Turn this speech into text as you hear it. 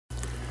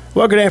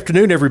Well, good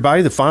afternoon,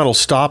 everybody. The final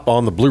stop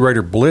on the Blue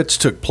Raider Blitz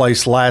took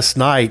place last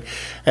night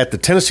at the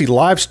Tennessee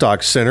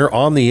Livestock Center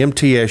on the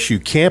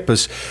MTSU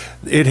campus.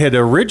 It had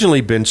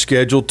originally been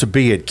scheduled to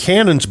be at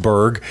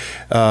Cannonsburg,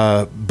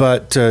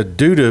 but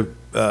due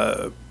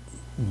to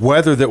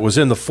weather that was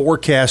in the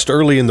forecast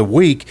early in the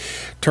week,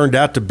 turned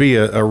out to be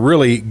a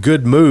really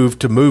good move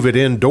to move it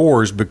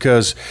indoors,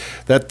 because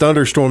that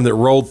thunderstorm that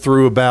rolled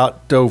through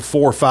about 4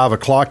 or 5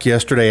 o'clock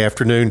yesterday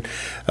afternoon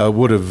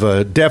would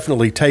have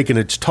definitely taken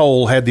its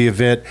toll had the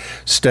event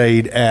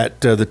stayed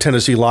at the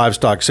Tennessee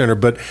Livestock Center.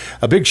 But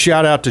a big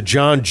shout out to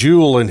John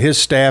Jewell and his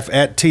staff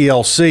at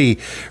TLC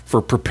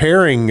for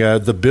preparing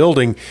the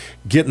building,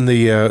 getting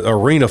the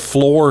arena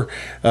floor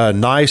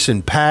nice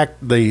and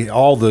packed.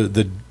 All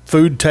the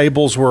food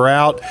tables were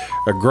out,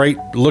 a great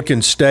looking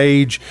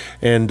stage,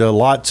 and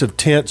lots of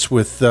tents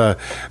with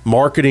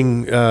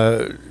marketing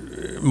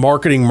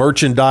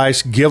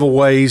merchandise,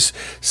 giveaways,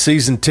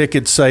 season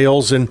ticket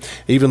sales, and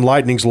even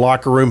Lightning's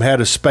locker room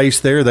had a space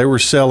there. They were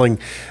selling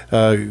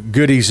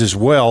goodies as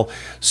well.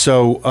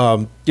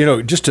 So,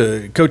 just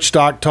Coach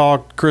Stock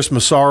talked. Chris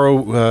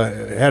Massaro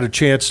had a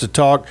chance to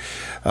talk,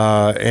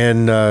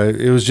 and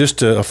it was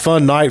just a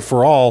fun night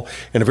for all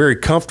and a very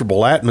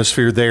comfortable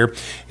atmosphere there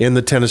in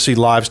the Tennessee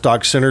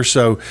Livestock Center.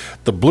 So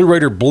the Blue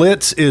Raider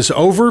Blitz is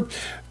over.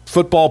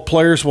 Football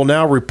players will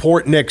now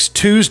report next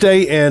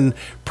Tuesday, and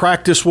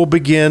practice will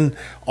begin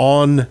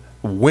on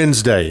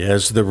Wednesday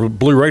as the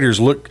Blue Raiders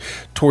look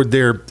toward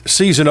their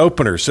season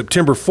opener,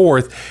 September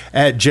 4th,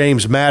 at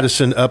James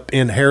Madison up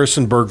in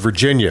Harrisonburg,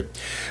 Virginia.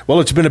 Well,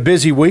 it's been a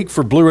busy week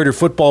for Blue Raider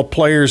football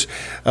players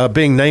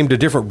being named a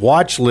different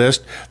watch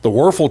list. The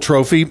Werfel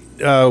Trophy,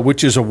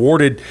 which is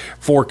awarded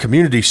for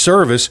community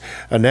service,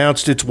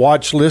 announced its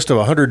watch list of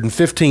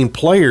 115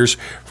 players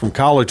from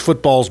college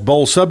football's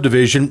Bowl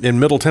subdivision, and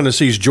Middle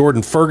Tennessee's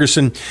Jordan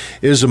Ferguson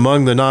is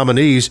among the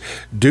nominees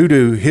due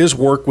to his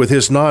work with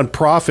his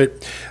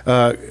nonprofit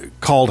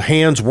called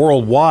Hands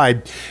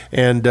Worldwide,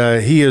 and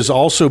he has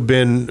also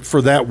been,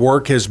 for that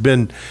work, has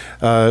been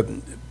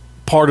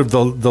part of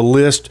the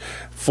list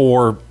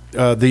for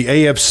the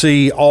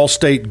AFC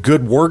All-State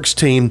Good Works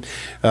team,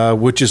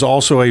 which is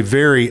also a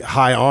very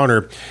high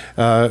honor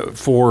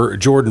for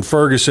Jordan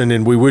Ferguson,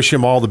 and we wish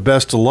him all the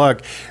best of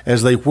luck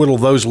as they whittle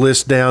those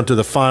lists down to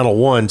the final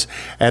ones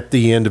at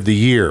the end of the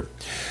year.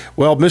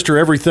 Well, Mr.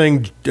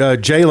 Everything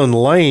Jalen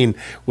Lane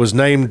was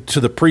named to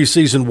the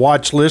preseason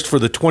watch list for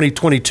the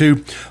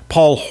 2022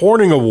 Paul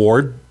Hornung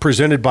Award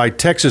presented by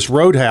Texas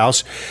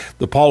Roadhouse.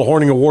 The Paul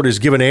Hornung Award is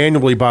given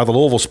annually by the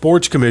Louisville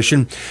Sports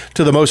Commission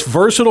to the most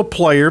versatile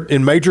player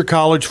in major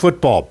college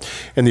football,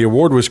 and the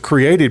award was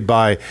created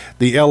by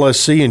the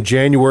LSC in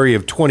January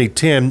of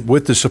 2010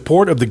 with the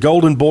support of the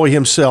Golden Boy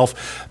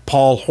himself,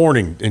 Paul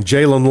Hornung. And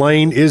Jalen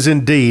Lane is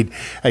indeed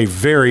a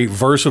very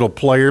versatile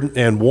player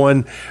and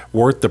one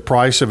worth the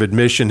price of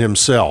admission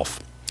himself.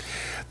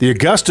 The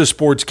Augusta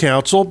Sports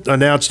Council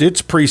announced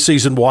its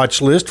preseason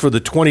watch list for the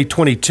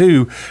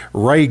 2022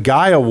 Ray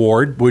Guy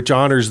Award, which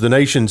honors the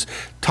nation's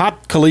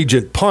top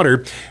collegiate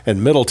punter,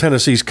 and Middle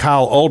Tennessee's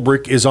Kyle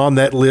Ulbrich is on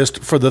that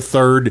list for the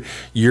third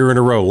year in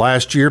a row.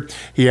 Last year,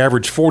 he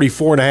averaged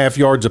 44.5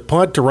 yards a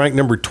punt to rank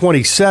number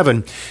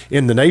 27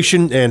 in the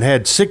nation and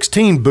had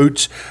 16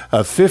 boots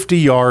of 50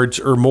 yards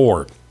or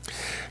more.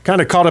 Kind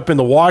of caught up in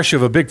the wash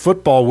of a big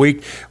football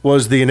week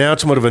was the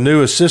announcement of a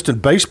new assistant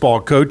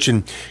baseball coach,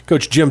 and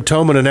Coach Jim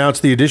Toman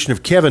announced the addition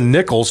of Kevin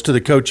Nichols to the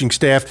coaching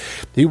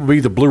staff. He will be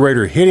the Blue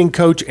Raider hitting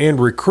coach and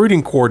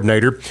recruiting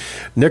coordinator.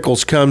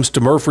 Nichols comes to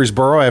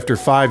Murfreesboro after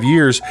 5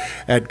 years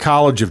at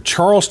College of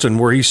Charleston,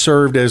 where he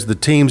served as the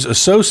team's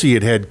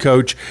associate head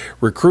coach,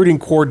 recruiting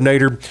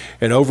coordinator,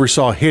 and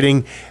oversaw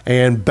hitting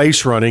and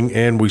base running,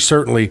 and we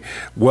certainly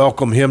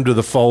welcome him to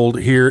the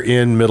fold here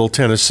in Middle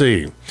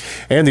Tennessee.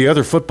 And the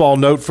other football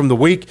note from the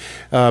week,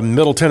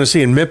 Middle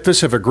Tennessee and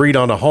Memphis have agreed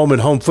on a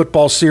home-and-home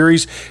football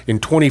series in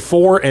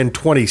 24 and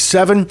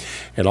 27.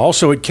 And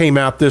also it came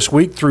out this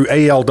week through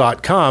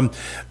AL.com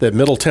that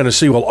Middle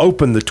Tennessee will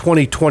open the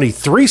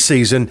 2023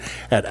 season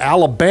at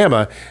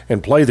Alabama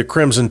and play the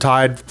Crimson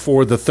Tide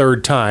for the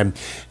third time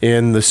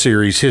in the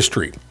series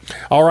history.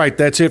 All right,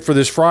 that's it for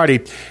this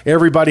Friday.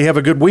 Everybody have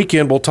a good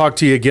weekend. We'll talk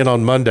to you again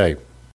on Monday.